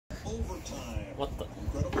time. What the?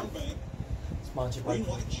 Incredible bank. Sponsored by Green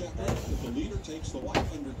white checker. The leader takes the white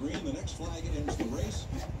under green. The next flag ends the race.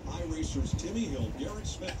 iRacers Timmy Hill, Garrett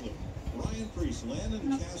Smithley, Ryan Preece,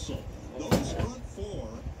 Landon Castle. Those front four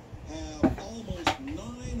have almost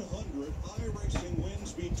 900 iRacing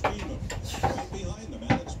wins between them. Right behind them,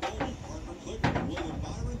 Alex Bowman, Parker Clifford, William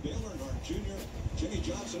Byron, Dale Earnhardt Jr., Jimmy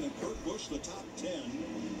Johnson, and Kurt Busch, the top 10.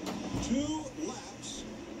 2 laps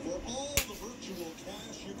for all the virtual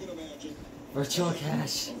cash you can imagine. Virtual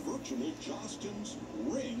cash. A virtual Jostens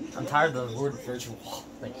ring. I'm tired of the word virtual.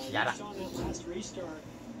 Like, yada. On that last restart,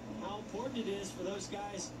 how important it is for those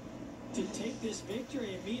guys to take this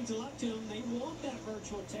victory. It means a lot to them. They want that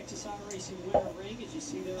virtual Texas iRacing winner ring, as you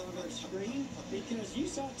see there on our screen, because you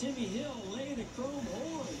saw Timmy Hill lay the chrome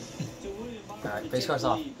horn to William Byron. All right, base car's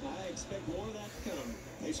off. I expect more of that to come.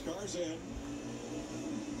 Base car's in.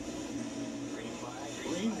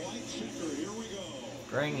 Green white checker. Here we go.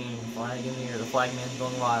 Green flag in here. The flag man's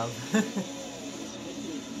going wild. Not able to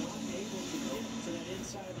get to that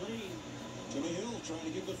inside lane. Timmy Hill trying to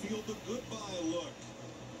give the field the goodbye look.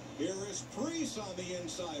 Here is Preece on the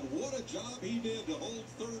inside. What a job he did to hold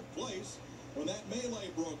third place when that melee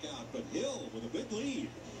broke out. But Hill with a big lead.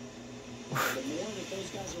 The more that those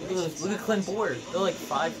guys are racing Look at Clint Board. They're like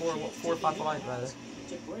 4 or 5 wide, rather.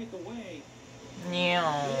 to break away. Yeah.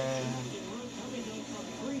 Coming though from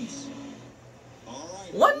Preece. All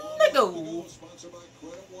right. One to go. Sponsored by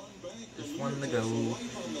Credit One Bank. Just one to go.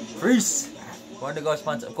 Preece. One to go.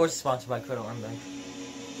 Sponsor. Of course, it's sponsored by Credit One Bank.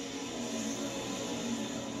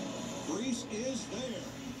 Preece is there.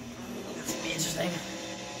 It's gonna be interesting.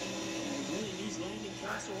 Really needs Landon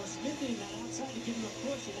Castle or Smithy in that outside to give him a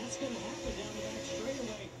push, and that's going to happen down the back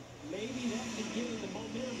straightaway. Maybe that can give him the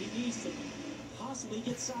momentum he needs to possibly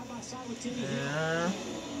get side by side with Timmy Hill.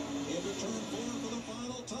 Into turn 4 for the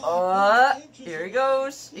final time. Here he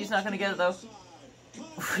goes. He's not gonna get it though.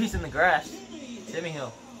 He's in the grass. Timmy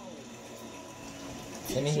Hill.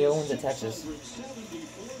 Timmy Hill wins at Texas.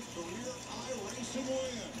 74th career iRacing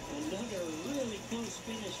win. Another really close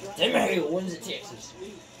finish right Timmy Hill wins at Texas.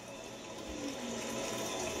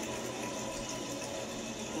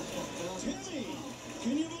 Timmy,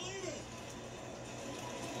 can you believe it?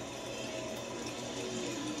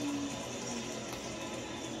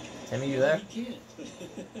 Timmy, you there? He can't.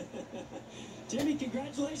 Timmy,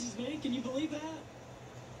 congratulations, man. Can you believe that?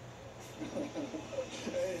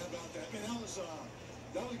 Hey, how about that? Man,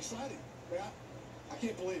 that was exciting. Man, I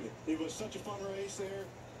can't believe it. It was such a fun race there.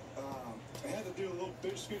 I had to do a little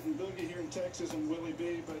boost scoot and boogie here in Texas and Willie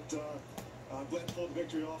B, but I'm glad to pull the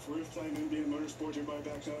victory off. Roof Flame, NBA Motorsports, everybody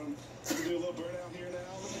back home. We can do a little burnout here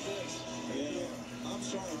now. Look at this. Yeah, I'm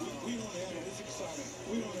sorry. We don't have It's exciting.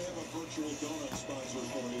 We don't have a virtual donut sponsor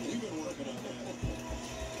for you. We've been working on that.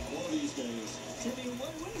 One of these days. Timmy,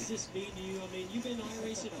 what does this mean to you? I mean, you've been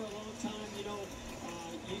iRacing for a long time. You know,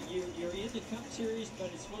 you're in the Cup Series,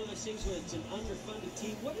 but it's one of those things where it's an underfunded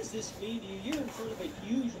team. What does this mean to you? You're in front of a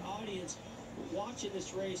huge audience watching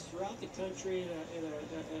this race throughout the country,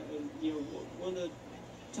 and you know, one of the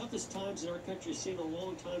toughest times in our country has seen a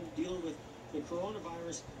long time dealing with the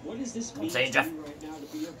coronavirus. What does this mean to you right now to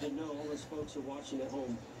be able to know all those folks are watching at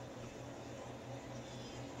home?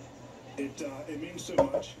 It means so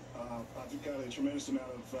much. I've got a tremendous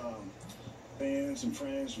amount of fans and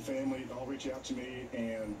friends and family all reach out to me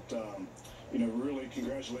and you know, really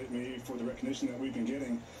congratulate me for the recognition that we've been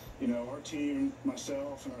getting. You know, our team,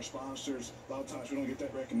 myself, and our sponsors, a lot of times we don't get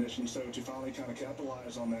that recognition. So to finally kind of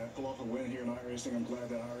capitalize on that, pull off a win here in iRacing, I'm glad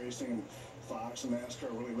that iRacing and Fox and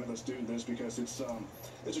NASCAR really let us do this, because it's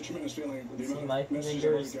a tremendous feeling. The amount of messages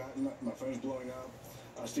I've already gotten, my phone's blowing up.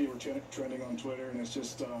 I see we're trending on Twitter, and it's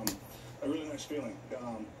just a really nice feeling.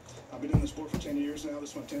 I've been in the sport for 10 years now.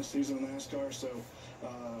 This is my 10th season in NASCAR, so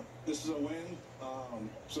this is a win.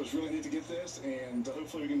 So it's really neat to get this, and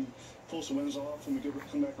hopefully we can pull some wins off and we can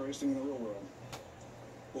come back racing in the real world.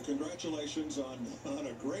 Well, congratulations on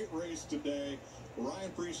a great race today.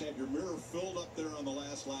 Ryan Preece had your mirror filled up there on the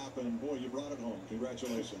last lap, and boy, you brought it home.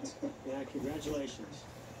 Congratulations. Yeah, congratulations.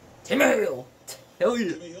 Timmy Hill. Hell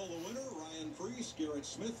yeah. Timmy Hill, the winner. Ryan Preece, Garrett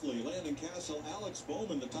Smithley, Landon Castle, Alex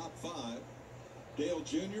Bowman, the top 5. Dale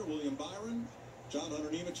Jr., William Byron, John Hunter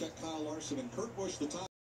Nemechek, Kyle Larson, and Kurt Busch, the top